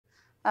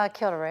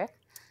Kia ora, Raf.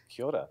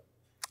 Kia ora.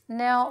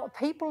 Now,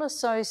 people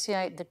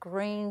associate the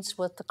Greens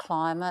with the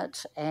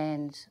climate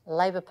and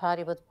Labour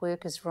Party with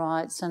workers'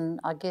 rights, and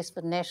I guess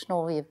for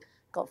National we've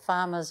got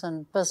farmers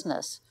and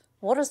business.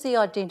 What is the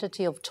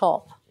identity of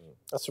TOP?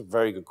 That's a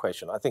very good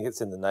question. I think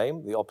it's in the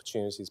name, the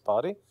Opportunities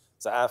Party.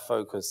 So our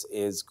focus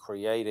is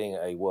creating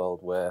a world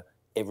where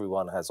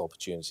everyone has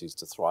opportunities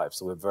to thrive.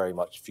 So we're very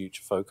much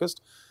future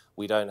focused.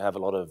 We don't have a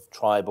lot of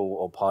tribal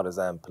or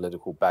partisan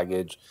political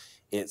baggage.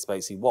 It's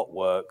basically what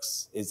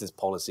works. Is this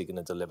policy going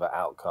to deliver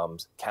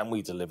outcomes? Can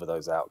we deliver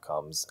those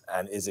outcomes?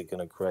 And is it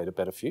going to create a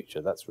better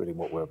future? That's really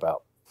what we're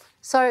about.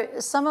 So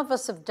some of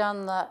us have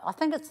done I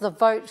think it's the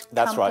vote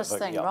compass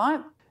thing,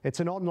 right? It's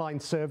an online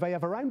survey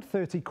of around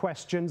 30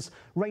 questions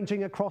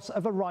ranging across a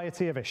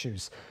variety of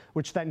issues,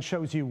 which then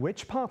shows you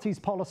which party's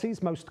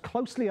policies most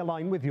closely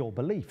align with your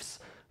beliefs.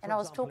 And I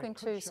was talking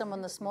to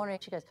someone this morning,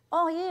 she goes,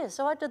 oh yeah,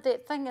 so I did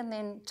that thing and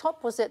then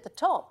TOP was at the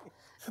top.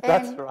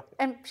 That's right.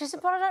 And she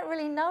said, but I don't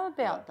really know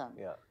about them.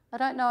 Yeah. I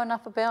don't know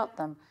enough about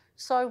them.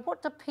 So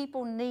what do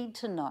people need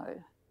to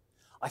know?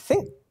 I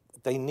think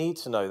they need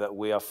to know that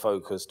we are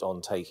focused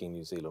on taking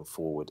New Zealand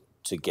forward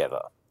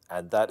together.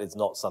 And that is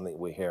not something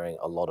we're hearing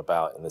a lot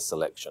about in this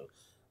election.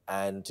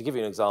 And to give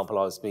you an example,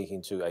 I was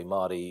speaking to a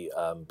Māori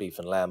beef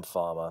and lamb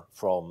farmer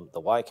from the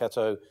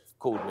Waikato,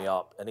 called me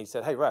up and he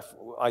said, hey, Raf,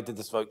 I did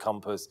this vote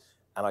compass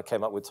and I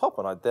came up with TOP.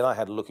 And then I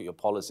had a look at your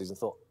policies and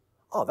thought,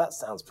 oh, that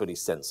sounds pretty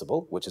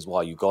sensible, which is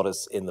why you got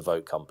us in the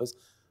vote compass.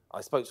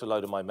 I spoke to a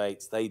load of my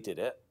mates, they did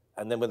it.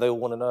 And then they all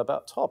want to know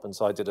about TOP. And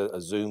so I did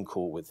a Zoom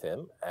call with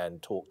him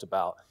and talked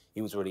about,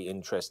 he was really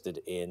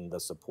interested in the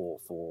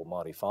support for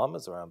Māori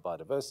farmers around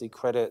biodiversity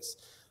credits,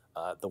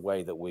 the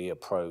way that we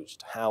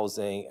approached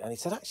housing. And he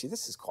said, actually,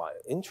 this is quite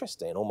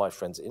interesting. And all my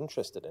friends are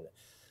interested in it.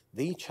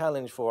 The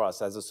challenge for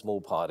us as a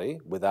small party,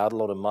 without a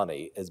lot of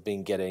money, has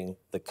been getting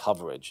the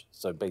coverage.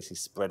 So basically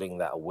spreading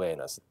that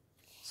awareness.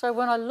 So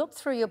when I looked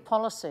through your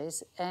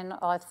policies and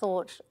I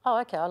thought, oh,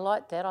 okay, I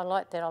like that, I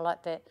like that, I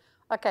like that.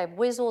 Okay,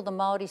 where's all the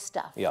Māori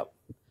stuff? Yep.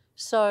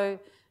 So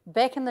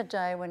back in the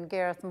day when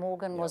Gareth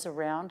Morgan was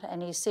around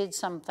and he said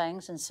some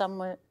things and some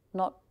were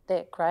not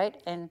that great,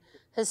 and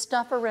his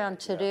stuff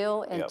around Te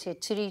Reo and Te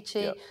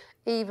Tiriti,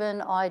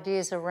 even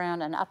ideas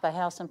around an upper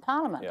house in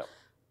Parliament.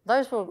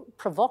 Those were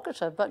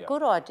provocative but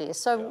good ideas.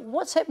 So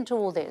what's happened to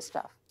all that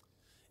stuff?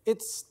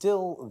 It's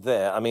still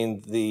there. I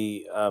mean,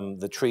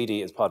 the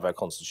treaty is part of our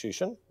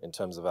constitution in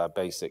terms of our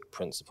basic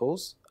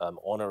principles,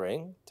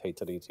 honouring Te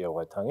Tiriti o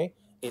Waitangi.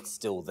 It's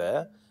still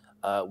there.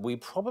 We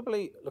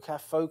probably, look, our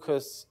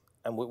focus,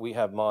 and we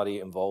have Māori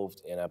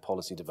involved in our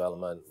policy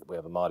development. We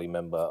have a Māori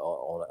member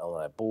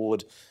on our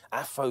board.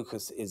 Our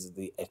focus is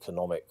the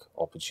economic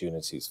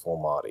opportunities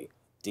for Māori,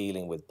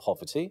 dealing with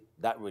poverty.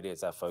 That really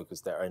is our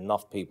focus. There are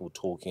enough people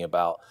talking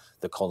about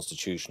the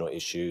constitutional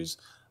issues.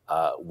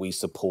 We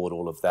support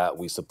all of that.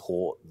 We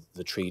support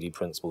the treaty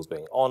principles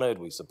being honoured.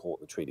 We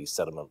support the treaty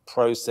settlement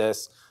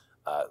process.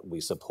 We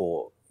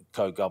support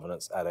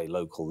co-governance at a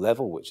local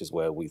level, which is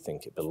where we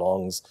think it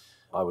belongs.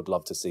 I would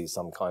love to see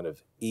some kind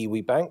of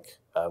iwi bank.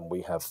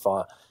 We have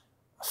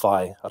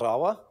Whai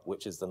Rawa,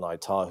 which is the Ngāi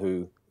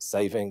Tahu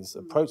savings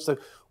approach. So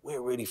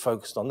we're really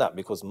focused on that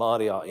because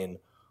Māori are in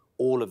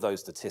all of those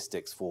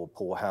statistics for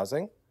poor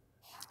housing,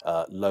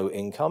 low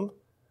income,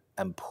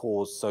 and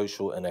poor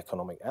social and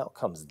economic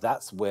outcomes.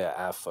 That's where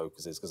our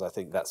focus is, because I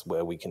think that's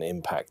where we can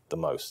impact the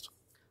most.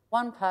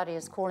 One party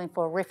is calling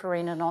for a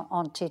referendum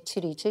on Te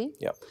Tiriti.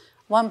 Yep.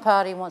 One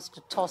party wants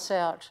to toss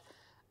out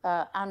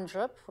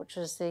UNDRIP, which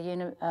is the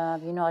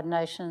United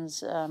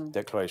Nations...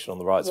 Declaration on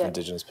the Rights of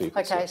Indigenous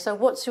Peoples. Okay, so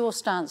what's your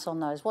stance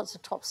on those? What's the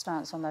top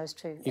stance on those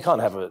two? You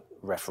can't have a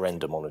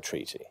referendum on a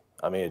treaty.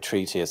 I mean, a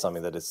treaty is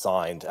something that is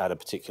signed at a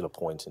particular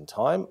point in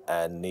time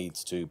and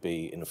needs to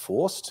be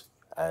enforced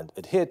and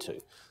adhered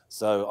to.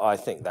 So I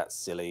think that's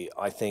silly.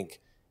 I think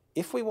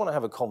if we want to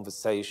have a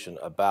conversation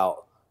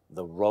about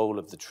the role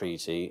of the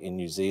treaty in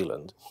New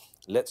Zealand,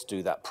 let's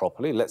do that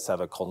properly. Let's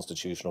have a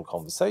constitutional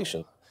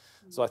conversation.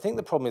 So I think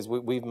the problem is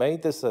we've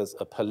made this as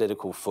a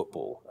political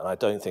football, and I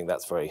don't think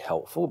that's very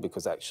helpful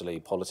because actually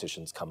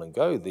politicians come and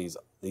go.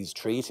 These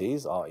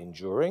treaties are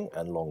enduring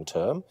and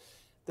long-term.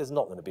 There's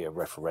not going to be a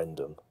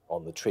referendum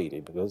on the treaty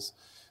because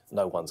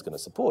no one's going to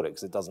support it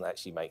because it doesn't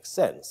actually make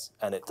sense,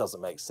 and it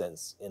doesn't make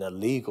sense in a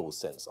legal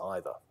sense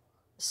either.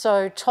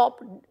 So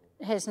TOP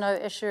has no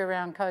issue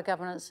around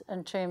co-governance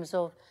in terms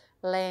of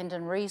land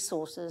and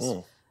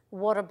resources.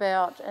 What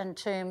about in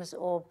terms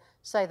of,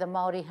 say, the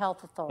Māori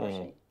Health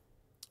Authority?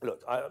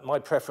 Look, my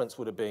preference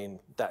would have been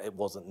that it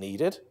wasn't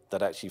needed,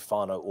 that actually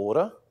whānau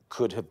order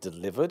could have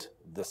delivered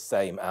the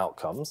same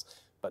outcomes.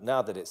 But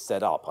now that it's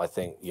set up, I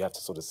think you have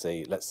to sort of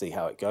see, let's see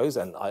how it goes.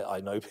 And I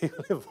know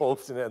people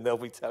involved in it and they'll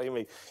be telling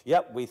me,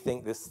 yep, we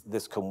think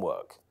this can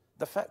work.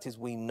 The fact is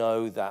we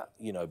know that,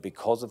 you know,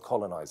 because of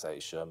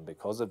colonisation,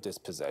 because of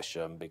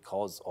dispossession,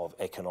 because of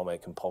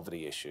economic and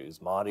poverty issues,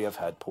 Māori have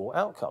had poor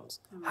outcomes.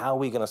 How are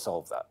we going to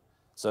solve that?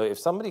 So if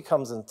somebody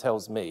comes and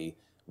tells me,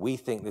 we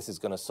think this is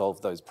going to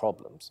solve those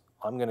problems,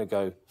 I'm going to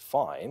go,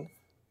 fine,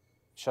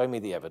 show me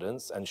the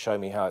evidence and show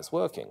me how it's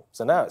working.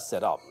 So now it's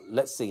set up.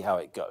 Let's see how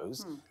it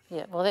goes.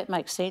 Yeah, well, that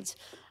makes sense.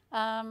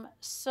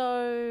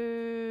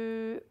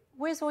 So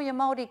where's all your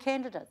Māori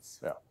candidates?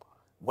 Yeah,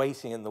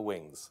 waiting in the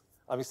wings.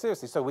 I mean,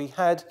 seriously, so we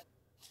had,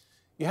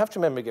 you have to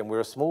remember again, we're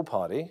a small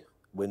party,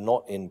 we're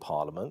not in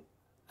Parliament,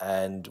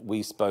 and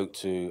we spoke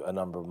to a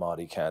number of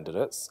Māori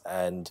candidates,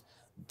 and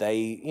they,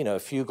 you know, a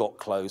few got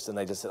close and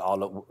they just said, oh,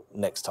 look,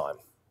 next time.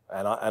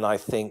 And I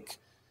think,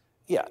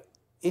 yeah,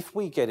 if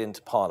we get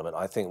into Parliament,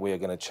 I think we are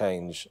going to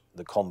change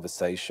the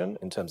conversation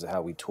in terms of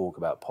how we talk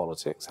about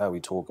politics, how we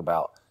talk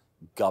about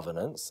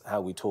governance, how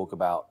we talk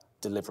about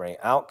delivering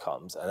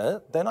outcomes.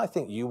 And then I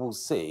think you will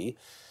see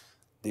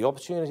the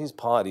Opportunities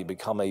Party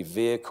become a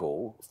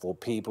vehicle for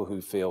people who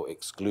feel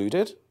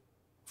excluded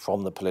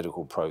from the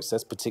political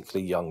process,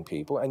 particularly young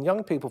people, and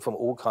young people from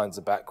all kinds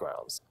of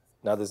backgrounds.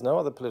 Now, there's no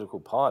other political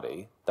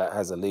party that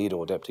has a leader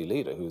or deputy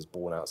leader who was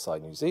born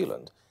outside New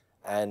Zealand.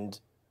 And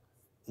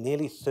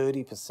nearly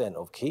 30%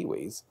 of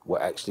Kiwis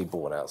were actually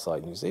born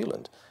outside New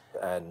Zealand.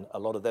 And a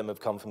lot of them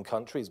have come from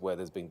countries where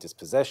there's been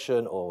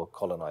dispossession or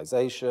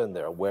colonization.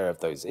 They're aware of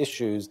those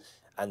issues.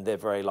 And they're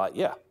very like,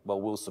 yeah,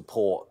 well, we'll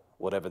support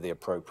whatever the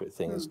appropriate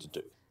thing is to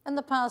do. In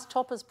the past,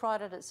 TOP has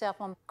prided itself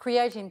on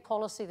creating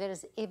policy that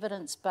is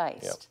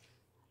evidence-based. Yep.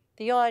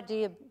 The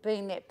idea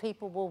being that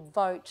people will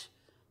vote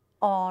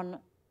on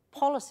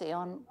policy,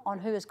 on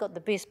who has got the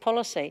best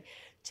policy.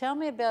 Tell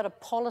me about a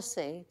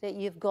policy that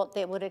you've got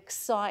that would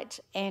excite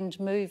and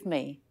move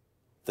me.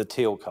 The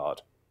teal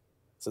card.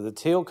 So the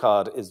teal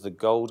card is the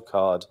gold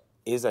card,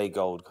 is a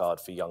gold card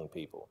for young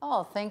people.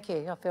 Oh, thank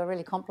you. I feel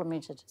really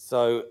complimented.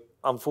 So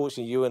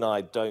unfortunately, you and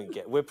I don't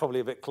get, we're probably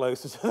a bit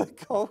closer to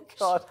the gold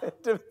card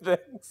end of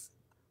things.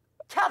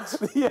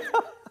 Cut! Yeah.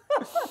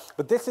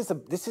 But this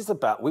is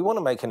about, we want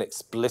to make an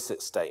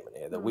explicit statement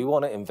here that we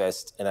want to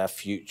invest in our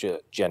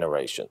future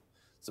generation.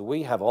 So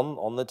we have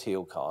on the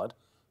teal card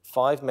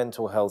 5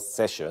 mental health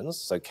sessions,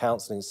 so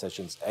counselling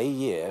sessions a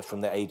year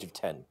from the age of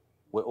 10.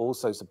 We're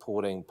also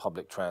supporting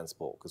public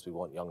transport because we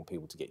want young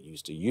people to get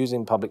used to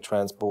using public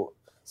transport.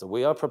 So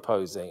we are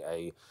proposing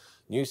a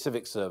new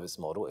civic service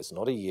model. It's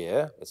not a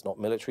year, it's not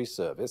military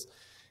service.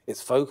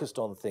 It's focused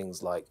on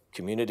things like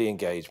community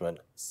engagement,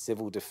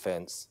 civil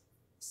defence,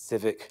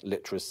 civic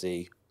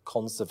literacy,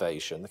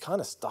 conservation, the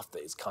kind of stuff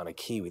that is kind of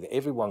Kiwi that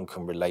everyone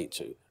can relate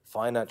to.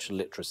 Financial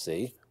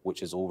literacy,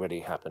 which is already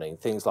happening,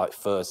 things like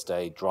first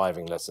aid,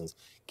 driving lessons,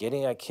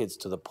 getting our kids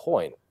to the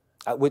point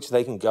at which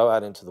they can go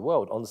out into the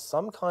world on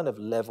some kind of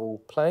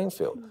level playing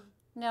field.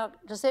 Now,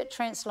 does that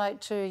translate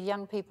to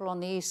young people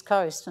on the East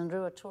Coast and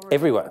Ruatori?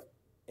 Everywhere,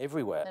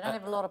 everywhere. They don't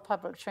have a lot of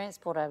public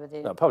transport over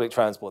there. No, public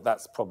transport,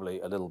 that's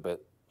probably a little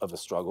bit of a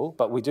struggle,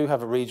 but we do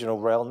have a regional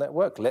rail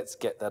network. Let's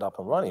get that up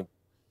and running.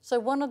 So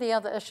one of the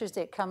other issues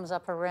that comes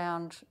up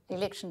around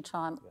election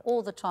time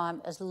all the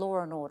time is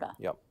law and order.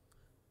 Yep.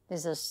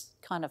 There's this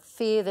kind of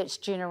fear that's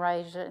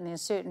generated, and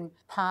there's certain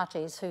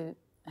parties who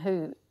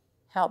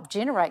help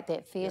generate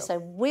that fear. Yep. So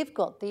we've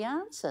got the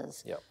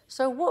answers. Yep.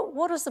 So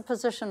what is the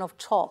position of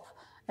TOP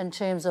in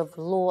terms of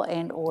law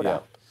and order?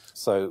 Yeah.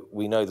 So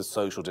we know the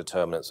social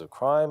determinants of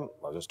crime.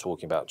 I was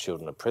talking about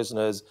children of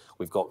prisoners.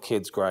 We've got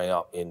kids growing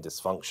up in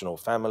dysfunctional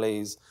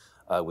families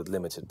with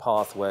limited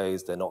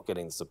pathways. They're not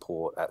getting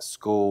support at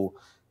school.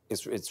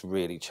 It's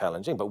really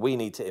challenging, but we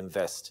need to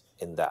invest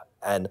in that.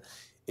 And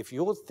if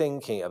you're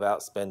thinking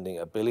about spending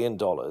 $1 billion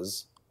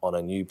on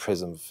a new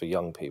prison for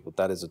young people,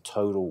 that is a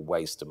total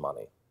waste of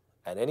money.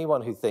 And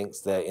anyone who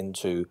thinks they're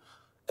into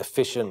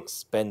efficient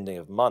spending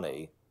of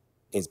money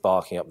is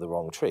barking up the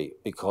wrong tree,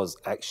 because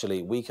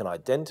actually we can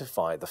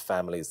identify the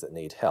families that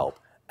need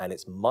help, and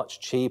it's much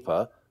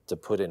cheaper to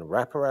put in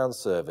wraparound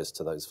service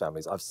to those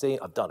families. I've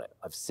done it.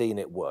 I've seen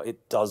it work.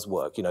 It does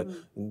work. You know,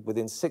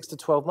 within 6 to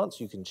 12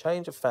 months, you can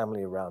change a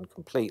family around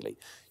completely.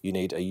 You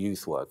need a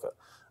youth worker,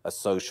 a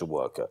social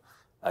worker,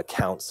 a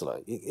counsellor.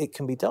 It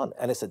can be done,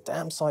 and it's a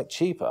damn sight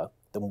cheaper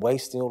than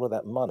wasting all of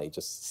that money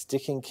just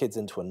sticking kids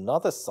into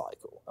another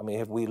cycle. I mean,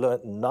 have we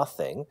learnt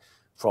nothing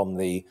from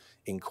the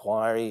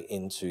inquiry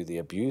into the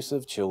abuse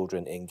of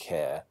children in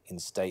care in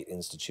state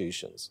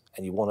institutions?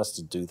 And you want us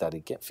to do that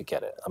again?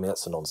 Forget it. I mean,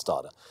 that's a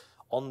non-starter.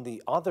 On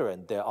the other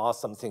end, there are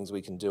some things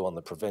we can do on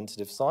the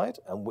preventative side.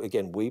 And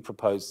again, we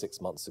proposed 6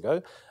 months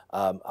ago,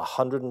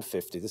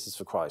 150, this is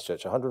for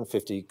Christchurch,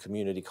 150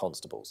 community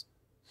constables.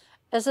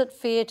 Is it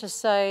fair to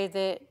say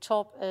that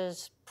TOP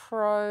is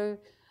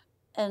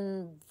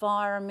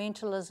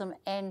pro-environmentalism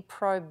and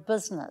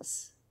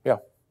pro-business? Yeah.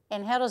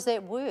 And how does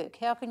that work?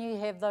 How can you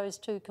have those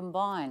two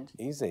combined?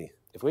 Easy.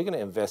 If we're going to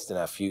invest in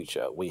our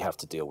future, we have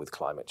to deal with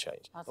climate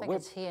change. I think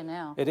it's here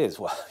now. It is.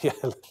 Well, yeah.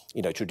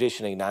 You know,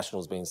 traditionally,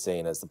 National's been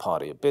seen as the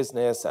party of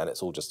business, and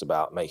it's all just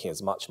about making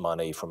as much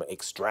money from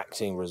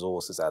extracting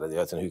resources out of the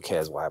earth, and who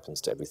cares what happens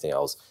to everything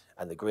else.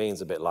 And the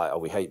Greens are a bit like, oh,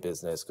 we hate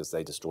business because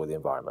they destroy the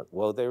environment.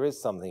 Well, there is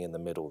something in the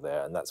middle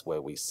there, and that's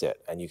where we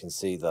sit. And you can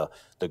see the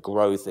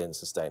growth in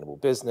sustainable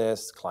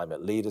business,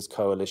 Climate Leaders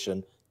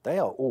Coalition. They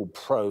are all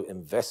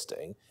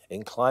pro-investing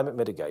in climate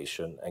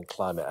mitigation and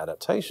climate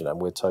adaptation, and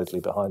we're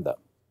totally behind that.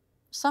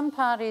 some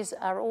parties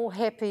are all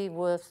happy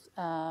with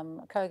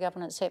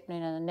co-governance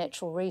happening in the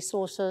natural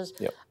resources,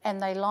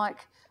 and they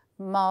like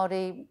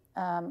Māori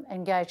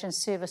engaged in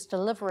service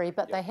delivery,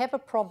 but they have a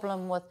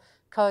problem with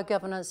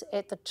co-governance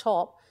at the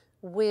top,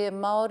 where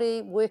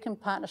Māori work in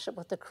partnership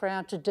with the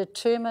Crown to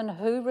determine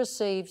who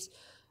receives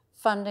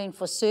funding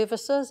for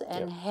services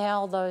and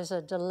how those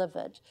are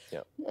delivered.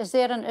 Is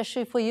that an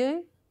issue for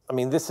you? I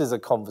mean, this is a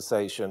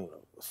conversation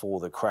for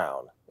the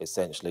Crown,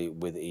 essentially,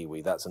 with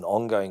iwi. That's an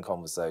ongoing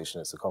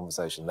conversation. It's a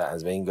conversation that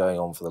has been going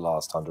on for the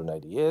last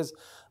 180 years.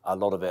 A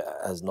lot of it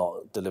has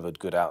not delivered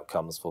good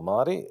outcomes for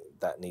Māori.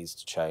 That needs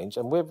to change,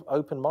 and we're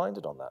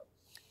open-minded on that.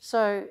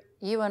 So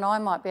you and I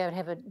might be able to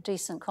have a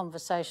decent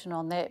conversation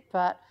on that,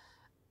 but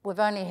we've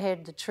only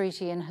had the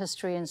treaty and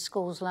history in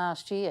schools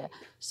last year.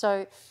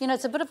 So, you know,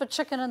 it's a bit of a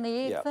chicken and the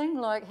egg thing.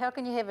 Like, how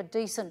can you have a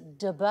decent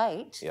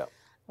debate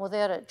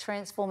without it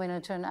transforming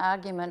into an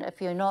argument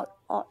if you're not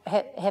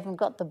haven't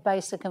got the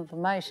basic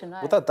information?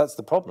 Well, that's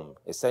the problem,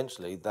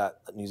 essentially, that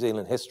New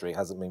Zealand history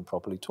hasn't been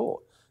properly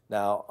taught.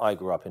 Now, I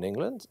grew up in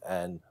England,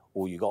 and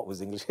all you got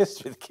was English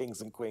history, the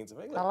kings and queens of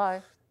England.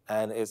 Hello.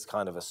 And it's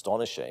kind of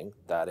astonishing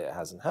that it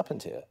hasn't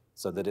happened here.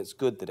 So that it's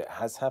good that it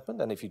has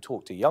happened. And if you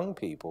talk to young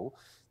people,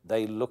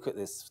 they look at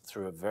this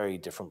through a very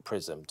different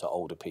prism to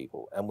older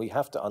people. And we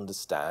have to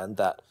understand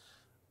that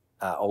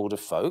our older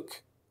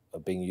folk are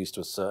being used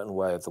to a certain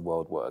way of the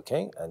world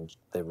working, and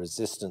they're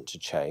resistant to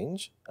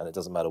change, and it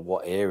doesn't matter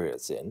what area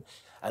it's in.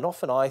 And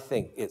often I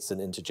think it's an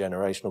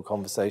intergenerational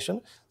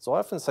conversation. So I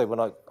often say when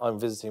I'm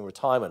visiting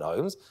retirement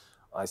homes,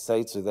 I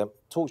say to them,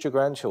 talk to your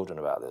grandchildren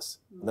about this.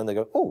 And then they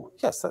go, oh,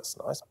 yes, that's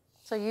nice.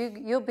 So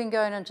you've been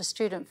going into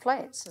student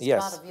flats as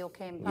part of your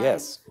campaign.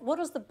 Yes. What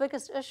is the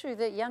biggest issue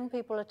that young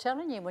people are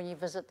telling you when you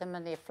visit them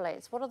in their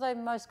flats? What are they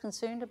most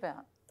concerned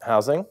about?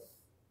 Housing,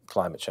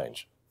 climate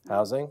change.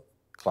 Housing,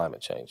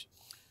 climate change.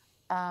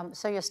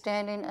 So you're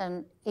standing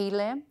in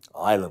Ilam?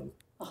 Ilam.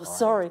 Oh,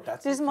 sorry.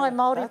 This is my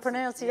Māori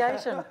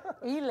pronunciation.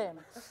 Ilam.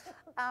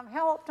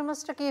 How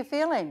optimistic are you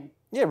feeling?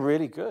 Yeah,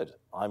 really good.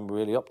 I'm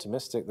really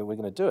optimistic that we're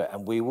going to do it.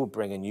 And we will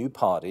bring a new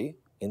party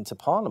into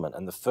Parliament.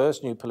 And the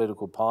first new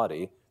political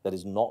party that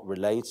is not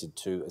related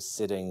to a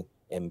sitting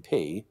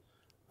MP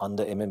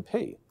under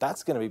MMP.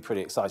 That's going to be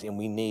pretty exciting, and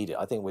we need it.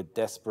 I think we're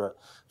desperate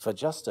for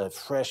just a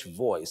fresh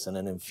voice and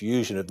an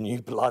infusion of new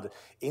blood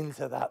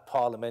into that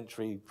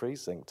parliamentary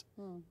precinct.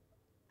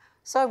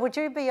 So would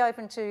you be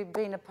open to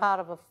being a part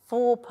of a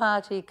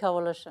four-party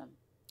coalition?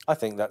 I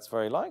think that's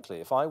very likely.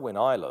 If I win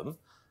Ilam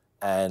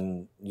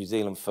and New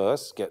Zealand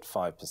First get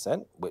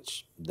 5%,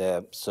 which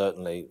they're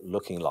certainly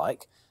looking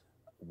like,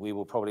 we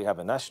will probably have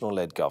a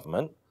national-led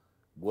government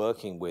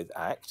working with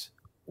ACT,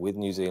 with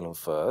New Zealand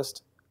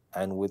First,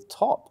 and with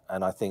TOP.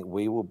 And I think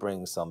we will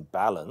bring some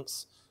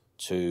balance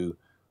to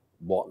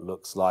what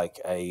looks like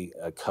a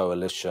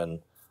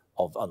coalition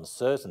of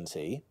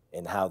uncertainty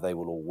in how they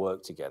will all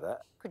work together.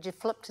 Could you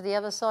flip to the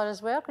other side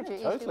as well? Could you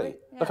totally.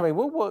 Look, I mean,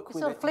 we'll work with...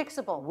 Sort of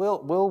flexible.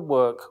 We'll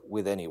work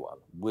with anyone.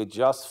 We're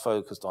just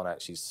focused on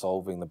actually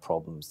solving the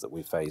problems that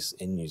we face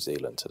in New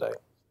Zealand today.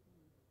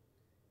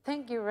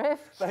 Thank you, Raf.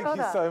 Thank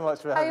you so much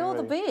for having me. Hey, all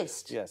the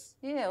best. Yes.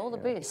 Yeah, all the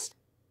best.